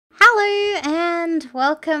And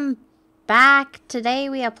welcome back. Today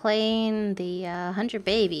we are playing the 100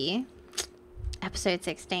 Baby, episode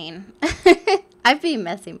 16. I've been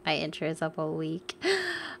messing my intros up all week.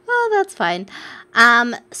 Oh, that's fine.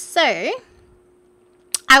 So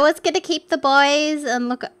I was gonna keep the boys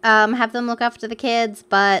and have them look after the kids,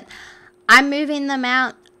 but I'm moving them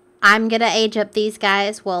out. I'm gonna age up these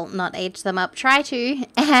guys. Well, not age them up, try to,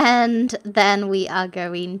 and then we are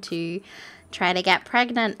going to try to get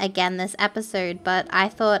pregnant again this episode. But I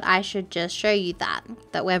thought I should just show you that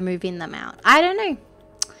we're moving them out. I don't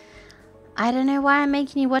know why I'm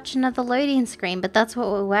making you watch another loading screen, but that's what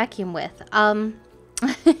we're working with. I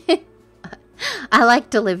like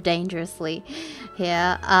to live dangerously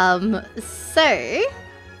here.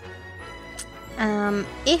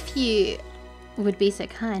 If you would be so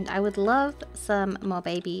kind, I would love some more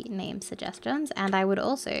baby name suggestions, and I would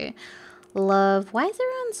also love... Why is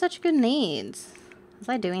everyone such good needs? Was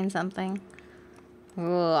I doing something?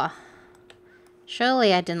 Ugh.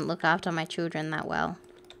 Surely I didn't look after my children that well.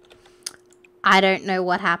 I don't know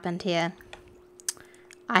what happened here.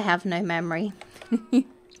 I have no memory.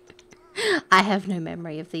 I have no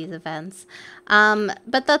memory of these events.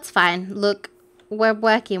 But that's fine. Look, we're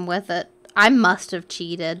working with it. I must have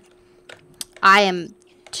cheated. I am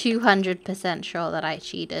 200% sure that I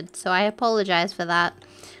cheated, so I apologize for that.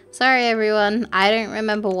 Sorry, everyone. I don't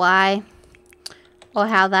remember why or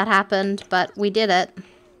how that happened, but we did it.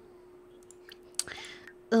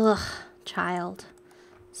 Ugh, child.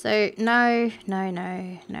 So, no.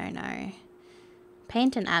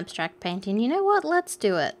 Paint an abstract painting. You know what? Let's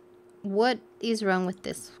do it. What is wrong with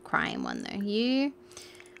this crying one, though?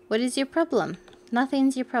 What is your problem?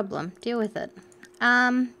 Nothing's your problem. Deal with it.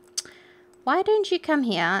 Why don't you come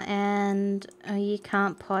here and... Oh, you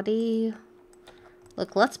can't potty.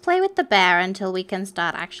 Look, let's play with the bear until we can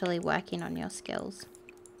start actually working on your skills.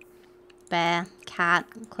 Bear, cat,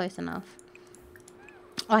 close enough.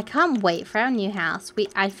 Oh, I can't wait for our new house.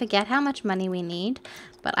 I forget how much money we need,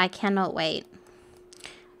 but I cannot wait.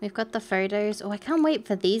 We've got the photos. Oh, I can't wait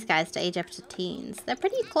for these guys to age up to teens. They're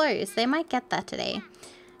pretty close. They might get that today.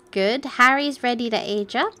 Good. Harry's ready to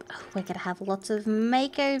age up. Oh, we're going to have lots of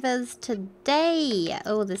makeovers today.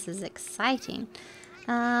 Oh, this is exciting.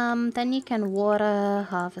 Then you can water,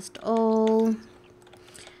 harvest all.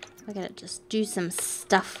 We're going to just do some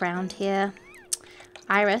stuff around here.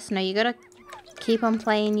 Iris, no, you got to keep on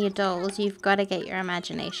playing your dolls. You've got to get your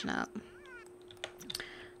imagination up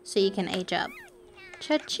so you can age up.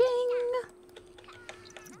 Cha-ching!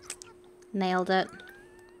 Nailed it.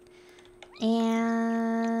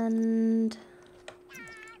 And...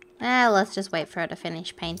 let's just wait for her to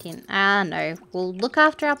finish painting. No. We'll look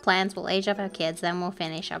after our plants, we'll age up our kids, then we'll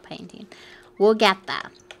finish our painting. We'll get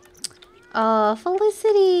that. Oh,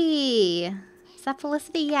 Felicity! Is that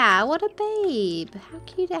Felicity? Yeah, what a babe. How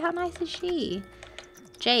cute, how nice is she?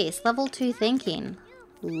 Jace, level 2 thinking.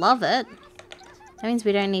 Love it. That means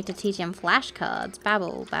we don't need to teach him flashcards.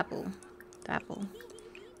 Babble, babble, babble.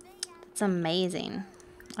 That's amazing.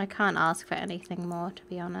 I can't ask for anything more, to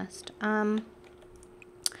be honest.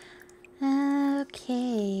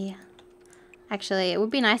 Okay. Actually, it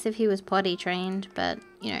would be nice if he was potty trained, but,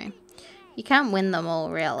 you know, you can't win them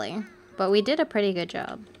all, really. But we did a pretty good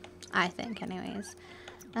job, I think, anyways.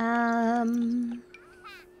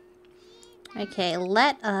 Okay,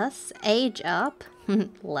 let us age up.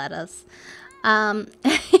 Let us. I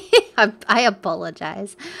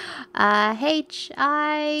apologize.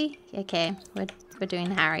 H-I... Okay, we're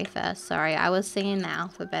doing Harry first. Sorry, I was singing the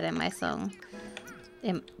alphabet in my song.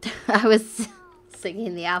 I was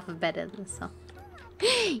singing the alphabet in the song.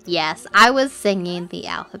 Yes, I was singing the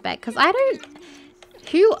alphabet because I don't...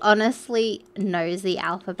 Who honestly knows the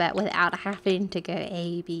alphabet without having to go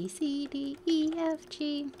A, B, C, D, E, F,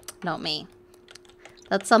 G? Not me.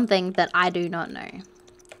 That's something that I do not know.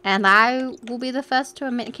 And I will be the first to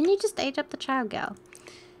admit... Can you just age up the child, girl?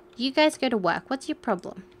 You guys go to work. What's your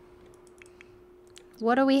problem?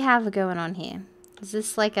 What do we have going on here? Is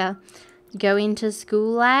this like a going to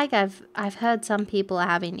school lag? I've heard some people are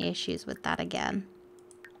having issues with that again.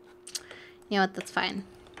 You know what? That's fine.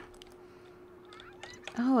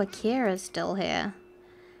 Oh, Akira's still here.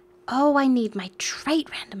 Oh, I need my trait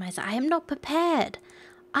randomizer. I am not prepared.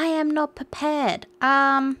 I am not prepared.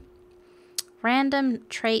 Random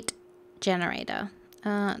trait generator.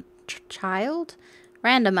 Child?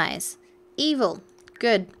 Randomize. Evil.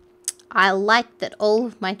 Good. I like that all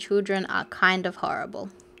of my children are kind of horrible.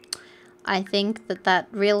 I think that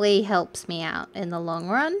really helps me out in the long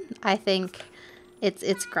run. I think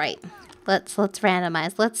it's great. Let's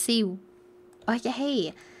randomize. Let's see. Oh, yeah,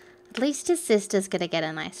 hey. At least his sister's gonna get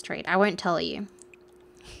a nice treat. I won't tell you.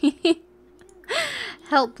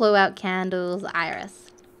 Help blow out candles,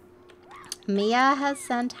 Iris. Mia has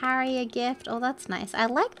sent Harry a gift. Oh, that's nice. I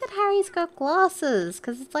like that Harry's got glasses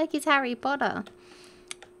because it's like he's Harry Potter.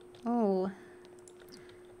 Oh.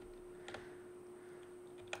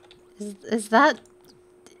 Is that...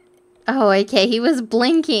 Oh, okay. He was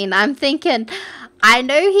blinking. I'm thinking... I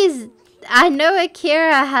know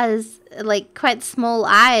Akira has, like, quite small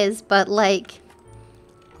eyes, but, like...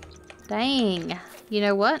 Dang. You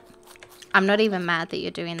know what? I'm not even mad that you're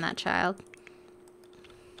doing that, child.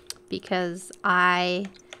 Because I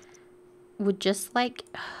would just, like...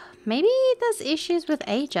 Maybe there's issues with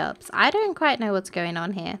age ups. I don't quite know what's going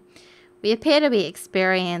on here. We appear to be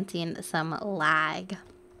experiencing some lag.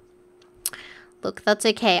 Look, that's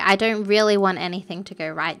okay. I don't really want anything to go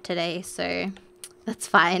right today, so that's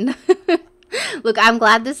fine. Look, I'm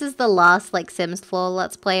glad this is the last, like, Sims 4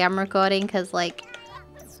 Let's Play I'm recording, because, like...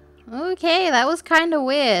 Okay, that was kind of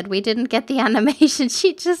weird. We didn't get the animation.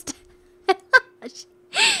 She just...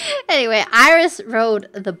 Anyway, Iris rolled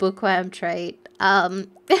the bookworm trait. Let's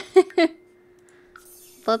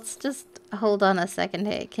just hold on a second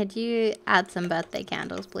here. Could you add some birthday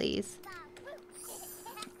candles, please?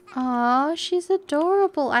 Oh, she's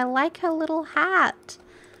adorable. I like her little hat.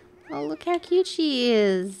 Oh, look how cute she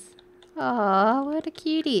is. Oh, what a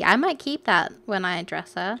cutie. I might keep that when I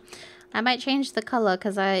dress her. I might change the color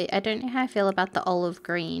because I don't know how I feel about the olive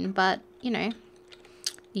green, but, you know,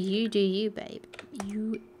 you do you, babe.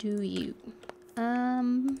 You do you.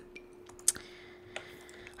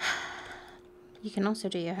 You can also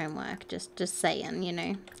do your homework, just saying, you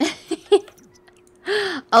know.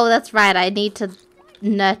 Oh, that's right. I need to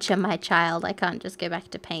nurture my child. I can't just go back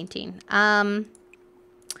to painting. Potty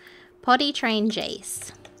train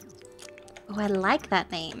Jace. Oh, I like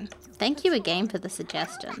that name. Thank you again for the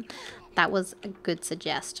suggestion. That was a good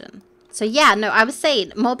suggestion. So yeah, no, I was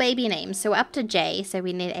saying more baby names. So up to J. So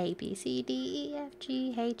we need A, B, C, D, E, F,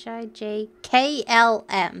 G, H, I, J, K, L,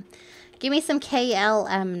 M. Give me some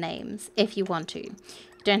KLM names if you want to. You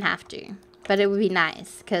don't have to. But it would be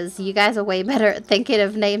nice because you guys are way better at thinking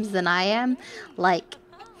of names than I am. Like,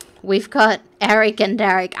 we've got Eric and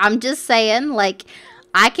Derek. I'm just saying, like,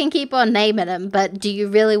 I can keep on naming them, but do you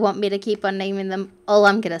really want me to keep on naming them? All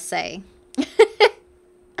I'm going to say.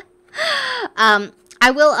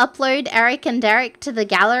 I will upload Eric and Derek to the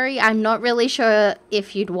gallery. I'm not really sure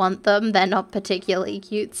if you'd want them. They're not particularly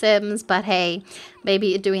cute Sims, but hey, maybe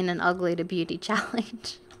you're doing an ugly to beauty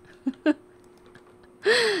challenge.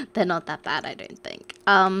 They're not that bad, I don't think.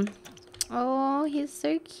 Oh, he's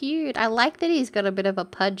so cute. I like that he's got a bit of a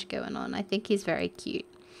pudge going on. I think he's very cute.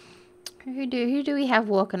 Who do we have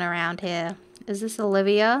walking around here? Is this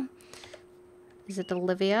Olivia? Is it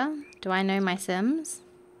Olivia? Do I know my Sims?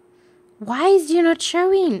 Why is you not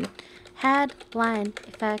showing? Headline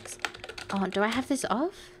effects. Oh, do I have this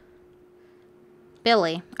off?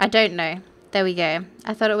 Billy. I don't know. There we go.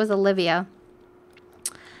 I thought it was Olivia.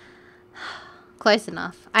 Close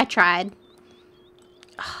enough. I tried.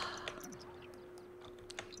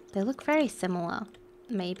 They look very similar.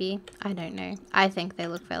 Maybe. I don't know. I think they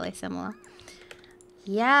look fairly similar.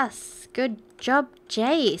 Yes. Good job,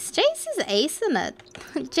 Jace. Jace is acing it.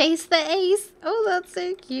 Jace the ace. Oh, that's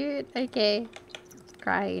so cute. Okay.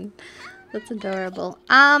 Crying. That's adorable.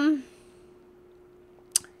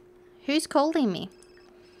 Who's calling me?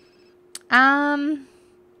 Yeah,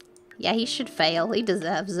 he should fail. He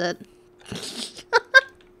deserves it.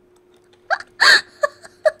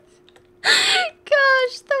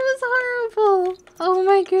 Gosh, that was horrible. Oh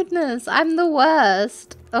my goodness. I'm the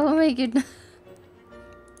worst. Oh my goodness.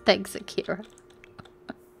 Thanks, Akira.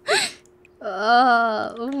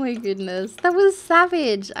 Oh my goodness. That was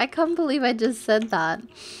savage. I can't believe I just said that.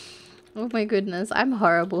 Oh my goodness. I'm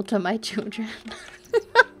horrible to my children.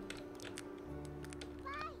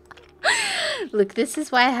 Look, this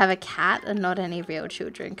is why I have a cat and not any real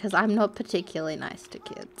children, because I'm not particularly nice to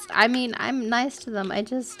kids. I mean, I'm nice to them. I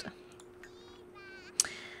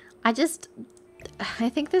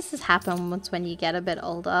think this has happened once when you get a bit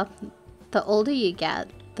older. The older you get,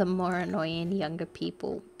 the more annoying younger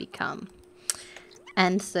people become.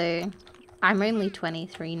 And so, I'm only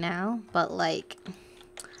 23 now, but like,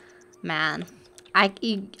 man, I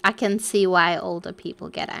can see why older people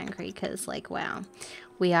get angry, because like, wow,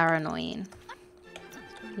 we are annoying.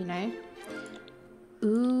 You know?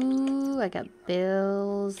 Ooh, I got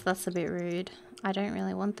bills. That's a bit rude. I don't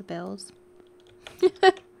really want the bills.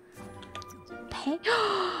 Pay.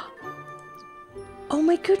 Oh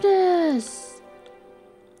my goodness!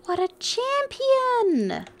 What a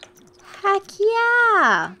champion! Heck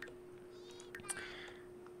yeah!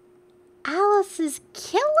 Alice is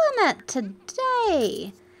killing it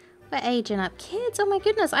today! We're aging up. Kids, oh my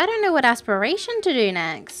goodness. I don't know what aspiration to do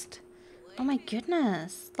next. Oh my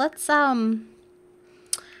goodness. Let's,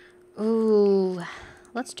 ooh.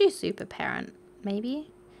 Let's do super parent, maybe.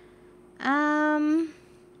 Yeah.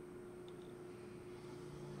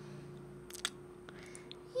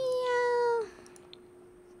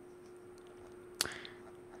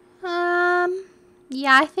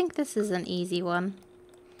 Yeah, I think this is an easy one.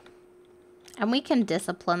 And we can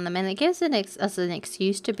discipline them, and it gives us an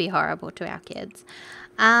excuse to be horrible to our kids.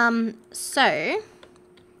 So,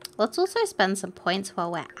 let's also spend some points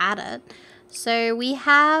while we're at it. So, we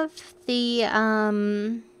have the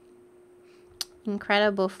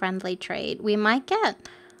incredible friendly trait. We might get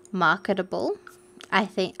marketable. I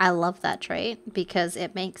love that trait because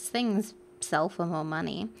it makes things sell for more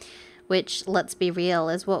money, which, let's be real,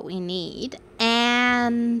 is what we need.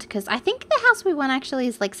 And because I think the house we want actually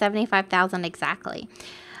is like 75,000 exactly.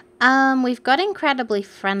 We've got incredibly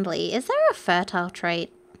friendly. Is there a fertile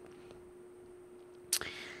trait?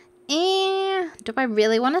 Do I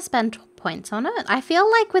really want to spend points on it? I feel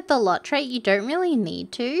like with the lot trait, you don't really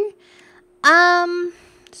need to.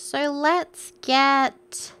 So let's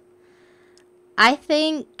get, I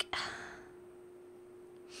think,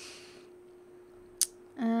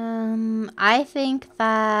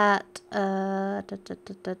 that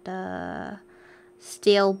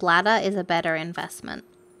steel bladder is a better investment.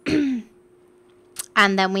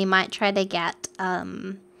 And then we might try to get,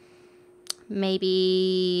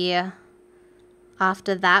 maybe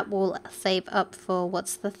after that we'll save up for,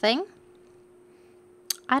 what's the thing?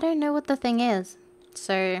 I don't know what the thing is,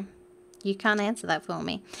 so you can't answer that for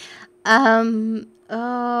me. Oh,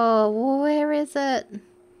 where is it?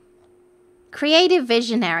 Creative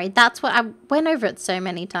visionary. That's what I went over it so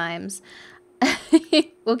many times.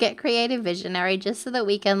 We'll get creative visionary just so that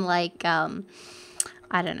we can, like,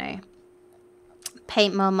 I don't know,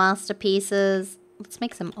 paint more masterpieces. Let's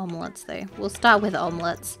make some omelets though. We'll start with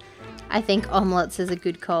omelets. I think omelets is a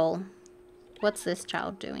good call. What's this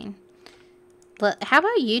child doing? How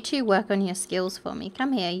about you two work on your skills for me?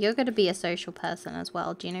 Come here. You're going to be a social person as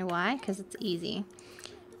well. Do you know why? Because it's easy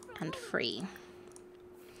and free.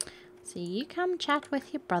 So you come chat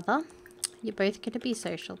with your brother. You're both going to be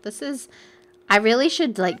social. This is... I really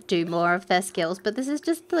should, like, do more of their skills, but this is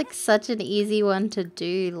just, like, such an easy one to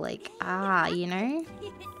do. Like, you know?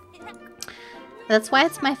 That's why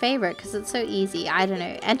it's my favorite, because it's so easy. I don't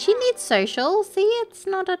know. And she needs social. See, it's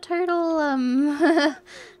not a total,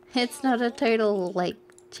 it's not a total, like,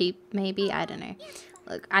 cheap, maybe. I don't know.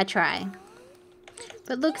 Look, I try.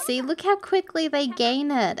 But look, see, look how quickly they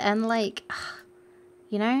gain it. And, like,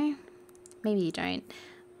 you know, maybe you don't.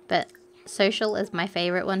 But social is my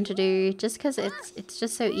favorite one to do. Just because it's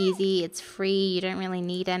just so easy. It's free. You don't really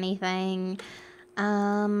need anything.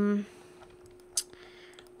 Why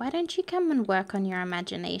don't you come and work on your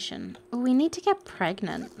imagination? Oh, we need to get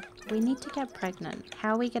pregnant. We need to get pregnant.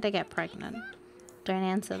 How are we going to get pregnant? Don't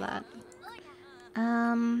answer that.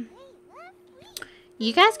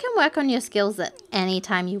 You guys can work on your skills at any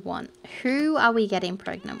time you want. Who are we getting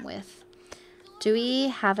pregnant with? Do we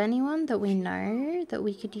have anyone that we know that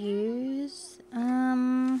we could use?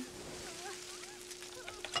 Don't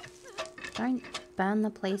burn the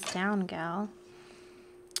place down, gal.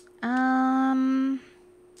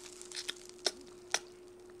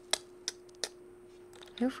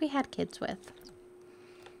 Who have we had kids with?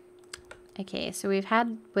 Okay, so we've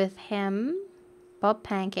had with him, Bob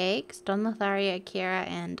Pancakes, Don Lothario, Akira,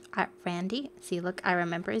 and Randy. See, look, I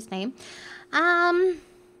remember his name.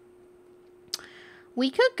 We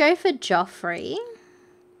could go for Joffrey,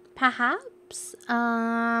 perhaps.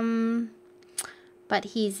 But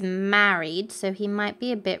he's married, so he might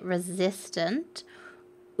be a bit resistant.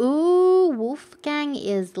 Ooh, Wolfgang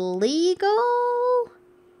is legal.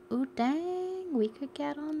 Ooh, dang. We could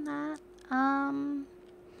get on that.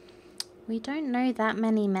 We don't know that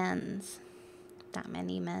many men's.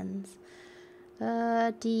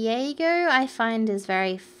 Diego, I find, is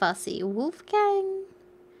very fussy. Wolfgang?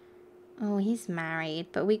 Oh, he's married,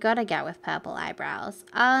 but we gotta get with purple eyebrows.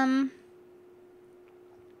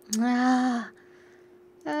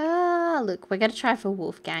 Look, we're gonna try for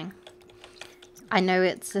Wolfgang. I know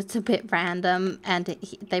it's a bit random, and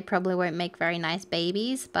they probably won't make very nice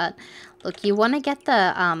babies, but look, you want to get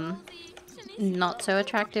the not so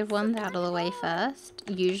attractive ones out of the way first.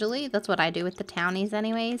 Usually, that's what I do with the townies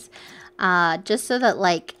anyways. Just so that,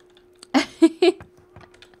 like,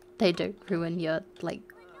 they don't ruin your, like,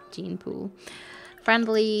 gene pool.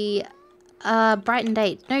 Friendly, Brighton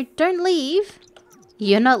date. No, don't leave.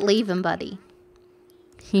 You're not leaving, buddy.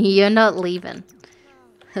 You're not leaving.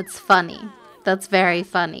 It's funny. That's very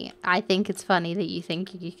funny. I think it's funny that you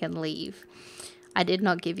think you can leave. I did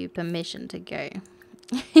not give you permission to go.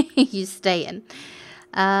 You stay in.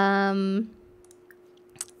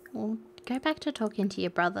 Well, go back to talking to your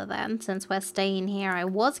brother then, since we're staying here. I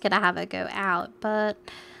was gonna have her go out, but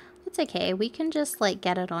it's okay. We can just, like,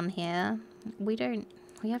 get it on here. We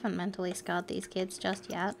haven't mentally scarred these kids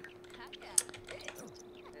just yet.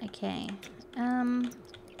 Okay.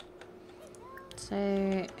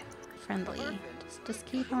 So, friendly. Just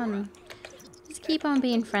keep on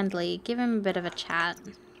being friendly. Give him a bit of a chat.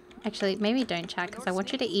 Actually, maybe don't chat, because I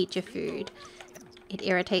want you to eat your food. It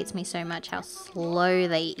irritates me so much how slow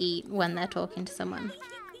they eat when they're talking to someone.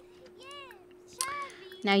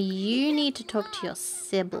 Now you need to talk to your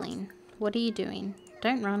sibling. What are you doing?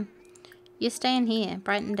 Don't run. You're staying here.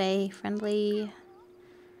 Brighten day, friendly.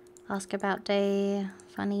 Ask about day,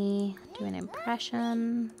 funny. Do an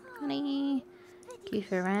impression, funny.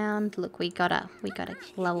 Goof around. Look, we gotta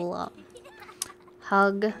level up.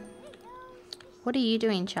 Hug. What are you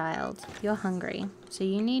doing, child? You're hungry, so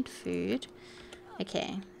you need food.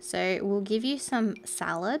 Okay, so we'll give you some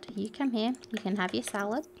salad. You come here. You can have your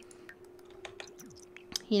salad.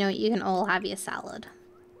 You know what? You can all have your salad.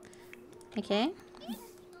 Okay? You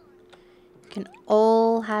can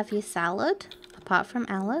all have your salad. Apart from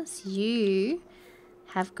Alice, you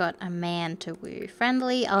have got a man to woo.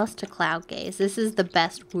 Friendly, ask to cloud gaze. This is the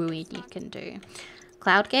best wooing you can do.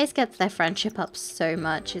 Cloud gaze gets their friendship up so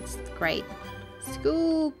much. It's great.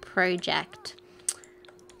 School project.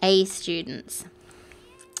 A students.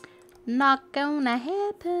 Not gonna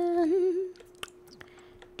happen.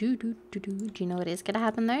 Do you know what is gonna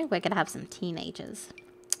happen though? We're gonna have some teenagers.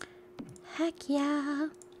 Heck yeah.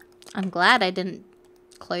 I'm glad I didn't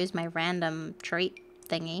close my random trait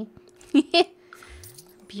thingy.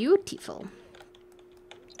 Beautiful.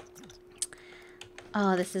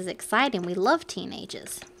 Oh, this is exciting. We love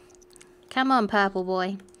teenagers. Come on, purple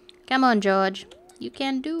boy. Come on, George. You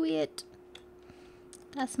can do it.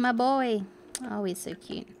 That's my boy. Oh, he's so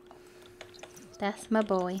cute. That's my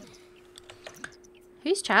boy.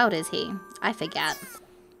 Whose child is he? I forget.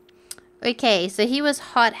 Okay, so he was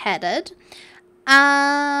hot-headed.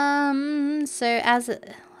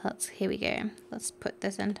 Here we go. Let's put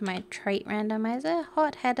this into my trait randomizer.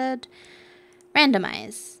 Hot-headed.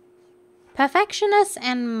 Randomize. Perfectionist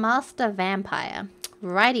and master vampire.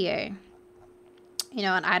 Rightio. You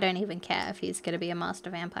know what? I don't even care if he's going to be a master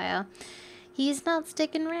vampire. He's not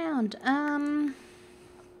sticking around. I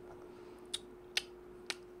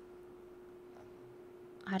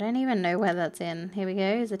don't even know where that's in. Here we go.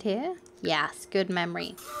 Is it here? Yes. Good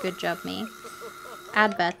memory. Good job, me.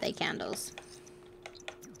 Add birthday candles.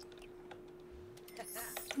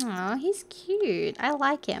 Oh, he's cute. I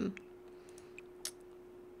like him.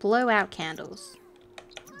 Blow out candles.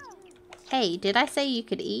 Hey, did I say you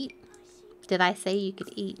could eat? Did I say you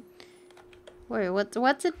could eat? Whoa,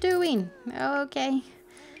 what's it doing? Oh, okay.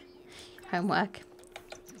 Homework.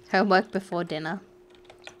 Homework before dinner.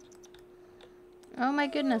 Oh my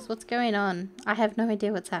goodness, what's going on? I have no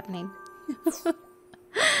idea what's happening.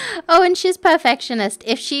 Oh, and she's perfectionist.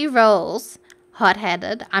 If she rolls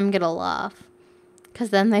hot-headed, I'm gonna laugh. Because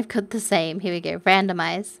then they've got the same. Here we go.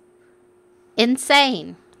 Randomize.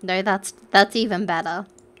 Insane. No, that's even better.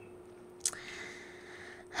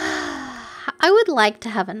 I would like to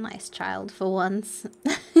have a nice child for once.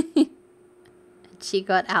 She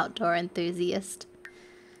got outdoor enthusiast.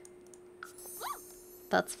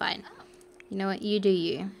 That's fine. You know what? You do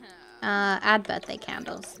you. Add birthday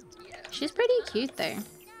candles. She's pretty cute though.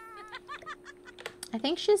 I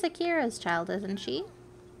think she's Akira's child, isn't she?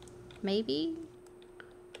 Maybe?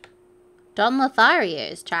 Don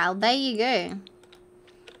Lothario's child. There you go.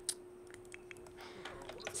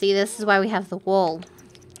 See, this is why we have the wall.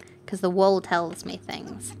 Because the wall tells me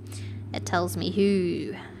things. It tells me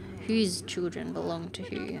whose children belong to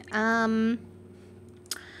who.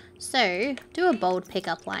 So, do a bold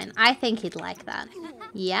pickup line. I think he'd like that.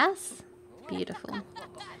 Yes? Beautiful.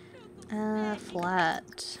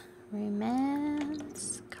 Flirt.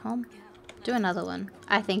 Romance. Do another one.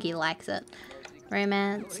 I think he likes it.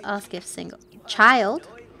 Romance. Ask if single. Child?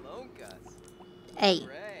 Hey.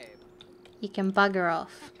 You can bugger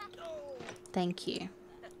off. Thank you.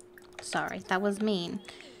 Sorry, that was mean.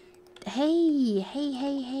 Hey.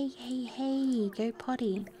 Go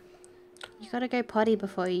potty. You gotta go potty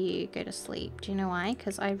before you go to sleep. Do you know why?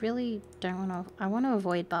 Because I really don't want to... I want to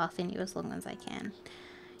avoid bathing you as long as I can.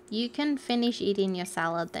 You can finish eating your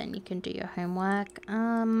salad, then you can do your homework.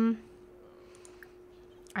 I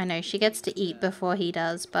know, she gets to eat before he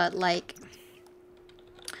does, but, like...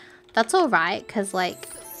 That's alright, because, like...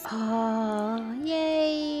 Oh,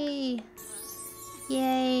 yay!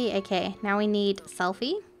 Yay. Okay, now we need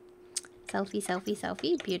selfie. Selfie, selfie,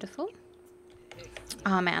 selfie. Beautiful.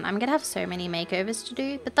 Oh man, I'm gonna have so many makeovers to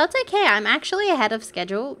do, but that's okay. I'm actually ahead of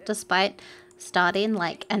schedule despite starting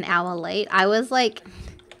like an hour late. I was like,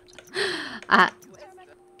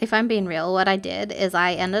 if I'm being real, what I did is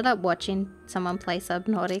I ended up watching someone play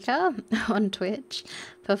Subnautica on Twitch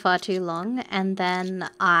for far too long, and then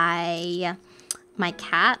my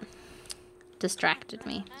cat distracted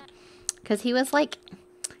me because he was like,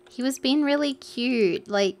 he was being really cute.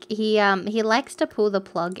 Like he likes to pull the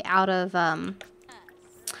plug out of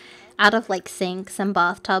like sinks and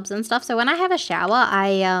bathtubs and stuff. So when I have a shower,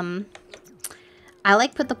 I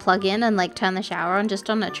like put the plug in and like turn the shower on just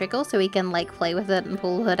on a trickle so he can like play with it and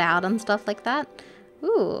pull it out and stuff like that.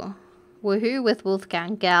 Ooh, woohoo with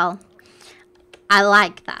Wolfgang, girl. I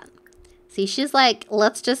like that. See, she's like,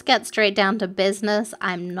 let's just get straight down to business.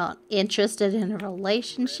 I'm not interested in a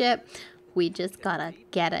relationship. We just gotta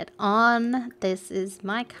get it on. This is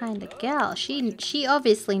my kind of girl. She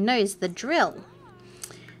obviously knows the drill.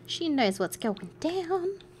 She knows what's going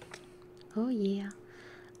down. Oh yeah.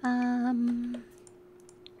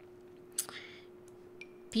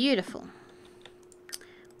 Beautiful.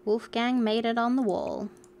 Wolfgang made it on the wall.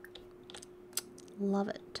 Love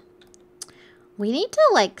it. We need to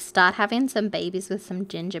like start having some babies with some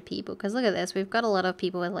ginger people, because look at this. We've got a lot of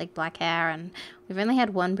people with like black hair, and we've only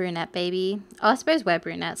had one brunette baby. Oh, I suppose we're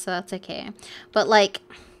brunettes, so that's okay. But like,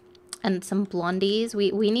 and some blondies.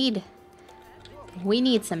 We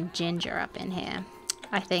need some ginger up in here.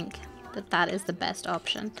 I think that is the best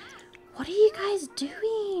option. What are you guys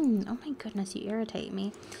doing? Oh my goodness, you irritate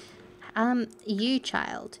me. You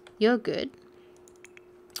child, you're good.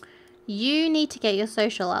 You need to get your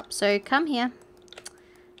social up, so come here.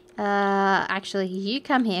 Actually, you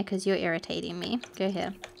come here because you're irritating me. Go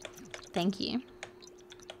here. Thank you.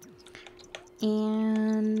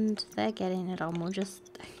 And they're getting it on. We'll just...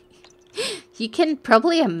 You can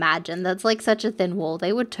probably imagine that's like such a thin wall.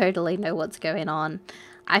 They would totally know what's going on.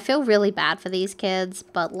 I feel really bad for these kids,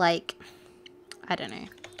 but like, I don't know.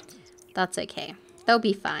 That's okay. They'll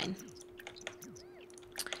be fine.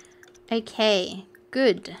 Okay,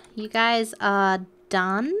 good. You guys are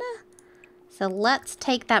done. So let's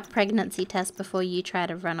take that pregnancy test before you try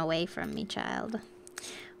to run away from me, child.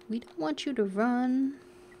 We don't want you to run.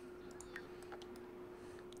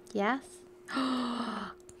 Yes?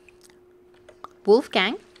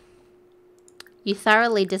 Wolfgang, you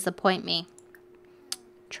thoroughly disappoint me.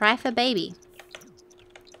 Try for baby.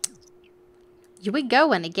 You were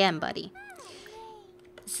going again, buddy.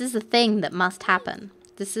 This is a thing that must happen.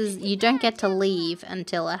 This is, you don't get to leave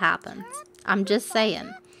until it happens. I'm just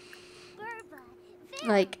saying.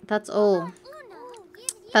 Like, that's all.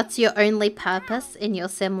 That's your only purpose in your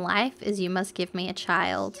sim life, is you must give me a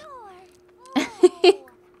child.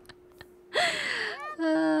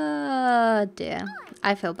 Oh dear.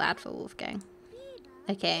 I feel bad for Wolfgang.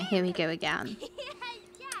 Okay, here we go again.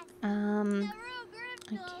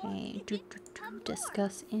 Okay.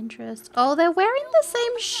 Discuss interest. Oh, they're wearing the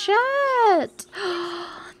same shirt.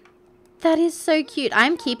 That is so cute.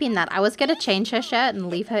 I'm keeping that. I was going to change her shirt and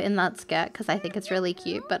leave her in that skirt because I think it's really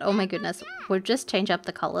cute. But oh my goodness, we'll just change up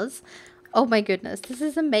the colors. Oh my goodness, this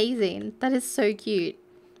is amazing. That is so cute.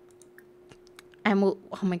 And we'll,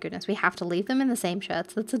 oh my goodness, we have to leave them in the same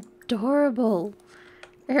shirts. That's adorable.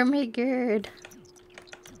 Oh my god.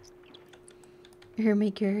 Oh my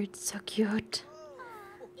god, so cute.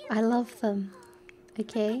 I love them.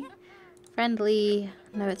 Okay. Friendly.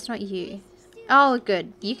 No, it's not you. Oh,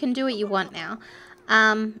 good. You can do what you want now.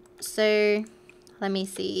 So, let me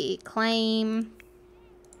see. Claim.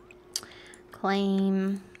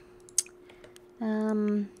 Claim.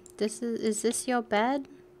 Is this your bed?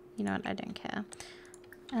 You know what, I don't care.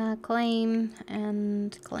 Claim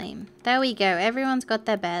and claim. There we go. Everyone's got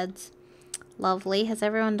their beds. Lovely. Has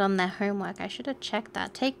everyone done their homework? I should have checked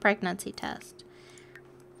that. Take pregnancy test.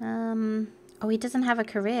 Oh, he doesn't have a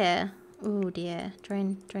career. Oh dear.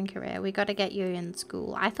 Join career. We got to get you in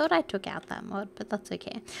school. I thought I took out that mod, but that's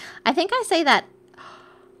okay. I think I say that.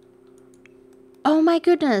 Oh my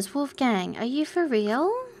goodness, Wolfgang. Are you for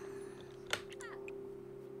real?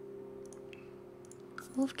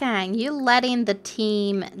 Wolfgang, you're letting the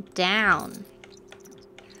team down.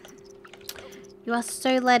 You are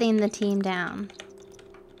so letting the team down.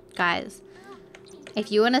 Guys,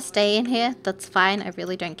 if you want to stay in here, that's fine. I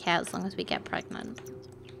really don't care as long as we get pregnant.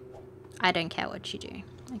 I don't care what you do,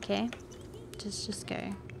 okay? Just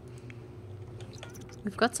go.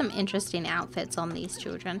 We've got some interesting outfits on these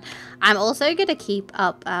children. I'm also going to keep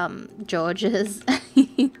up George's.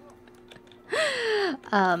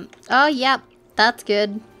 Oh, yep. That's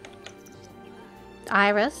good.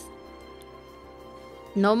 Iris,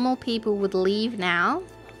 normal people would leave now.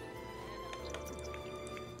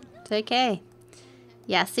 It's okay.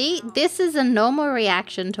 Yeah, see? This is a normal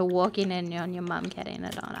reaction to walking in on your mum getting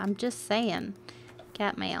it on. I'm just saying.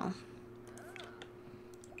 Cat mail.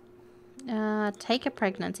 Take a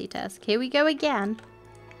pregnancy test. Here we go again.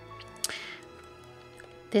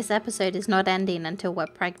 This episode is not ending until we're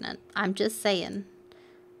pregnant. I'm just saying.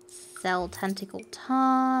 Sell Tentacle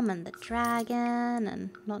Tom and the dragon and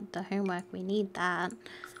not the homework. We need that.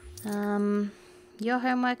 Your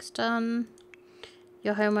homework's done.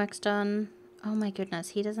 Your homework's done. Oh my goodness,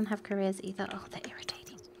 he doesn't have careers either. Oh, they're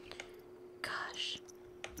irritating. Gosh.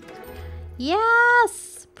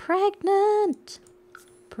 Yes! Pregnant!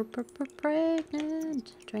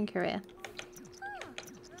 Pregnant. Join career.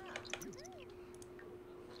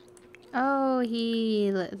 Oh,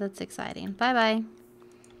 that's exciting. Bye-bye.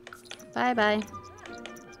 Bye-bye.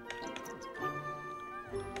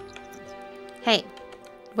 Hey,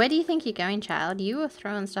 where do you think you're going, child? You were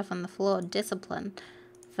throwing stuff on the floor. Discipline.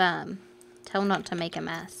 Firm. Tell not to make a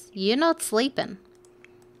mess. You're not sleeping.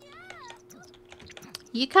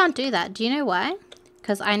 You can't do that. Do you know why?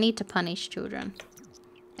 Because I need to punish children.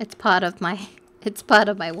 It's part of my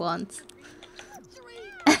wants.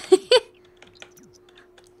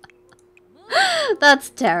 That's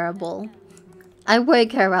terrible. I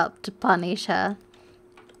woke her up to punish her.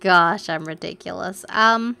 Gosh, I'm ridiculous.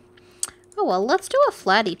 Oh well, let's do a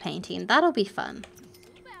flirty painting. That'll be fun.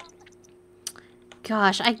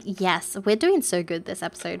 Gosh, yes, we're doing so good this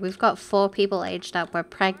episode. We've got 4 people aged up, we're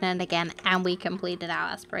pregnant again, and we completed our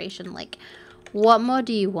aspiration. Like, what more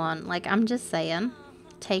do you want? Like, I'm just saying.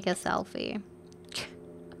 Take a selfie.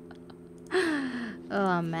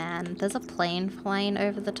 Oh man, there's a plane flying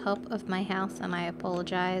over the top of my house, and I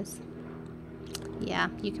apologize. Yeah,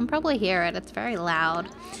 you can probably hear it. It's very loud.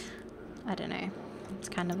 I don't know. It's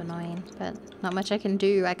kind of annoying, but not much I can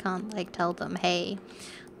do. I can't, like, tell them, hey,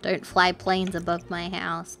 don't fly planes above my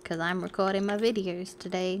house because I'm recording my videos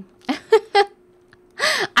today.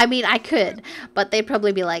 I mean, I could, but they'd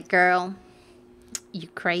probably be like, girl, you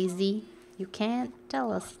crazy? You can't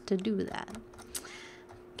tell us to do that.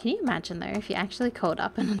 Can you imagine, though, if you actually called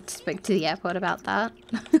up and spoke to the airport about that?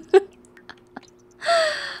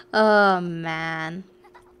 Oh, man.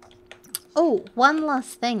 Oh, one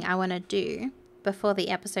last thing I want to do before the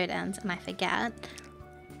episode ends and I forget.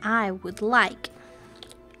 I would like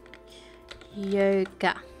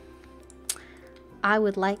yoga. I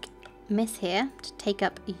would like Miss here to take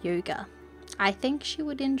up yoga. I think she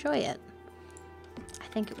would enjoy it. I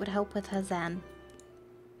think it would help with her zen.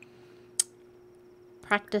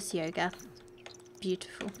 Practice yoga.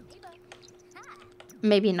 Beautiful.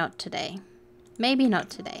 Maybe not today. Maybe not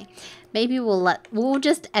today. Maybe we'll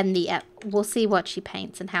just end the we'll see what she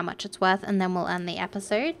paints and how much it's worth, and then we'll end the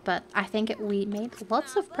episode. But I think we made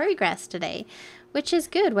lots of progress today, which is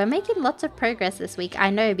good. We're making lots of progress this week. I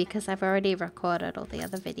know because I've already recorded all the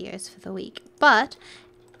other videos for the week. But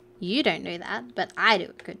you don't know that, but I do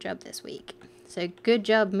a good job this week. So good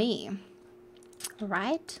job me.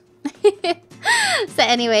 Right? So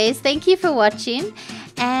anyways, thank you for watching,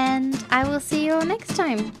 and I will see you all next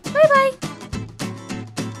time. Bye bye.